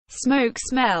smoke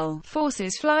smell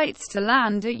forces flights to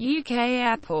land at UK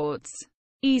airports.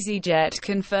 Easyjet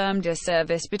confirmed a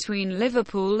service between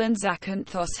Liverpool and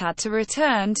Zakynthos had to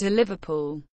return to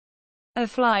Liverpool. A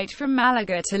flight from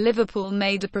Malaga to Liverpool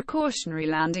made a precautionary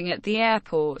landing at the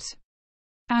airport,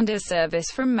 and a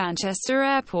service from Manchester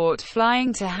Airport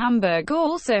flying to Hamburg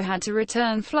also had to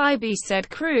return. Flybe said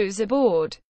crews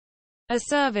aboard a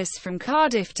service from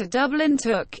Cardiff to Dublin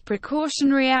took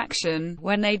precautionary action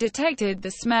when they detected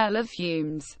the smell of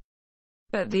fumes,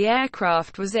 but the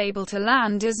aircraft was able to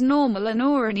land as normal. An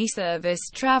Auringy service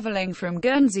travelling from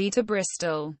Guernsey to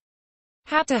Bristol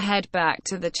had to head back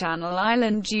to the Channel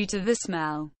Island due to the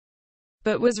smell,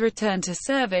 but was returned to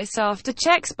service after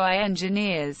checks by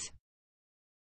engineers.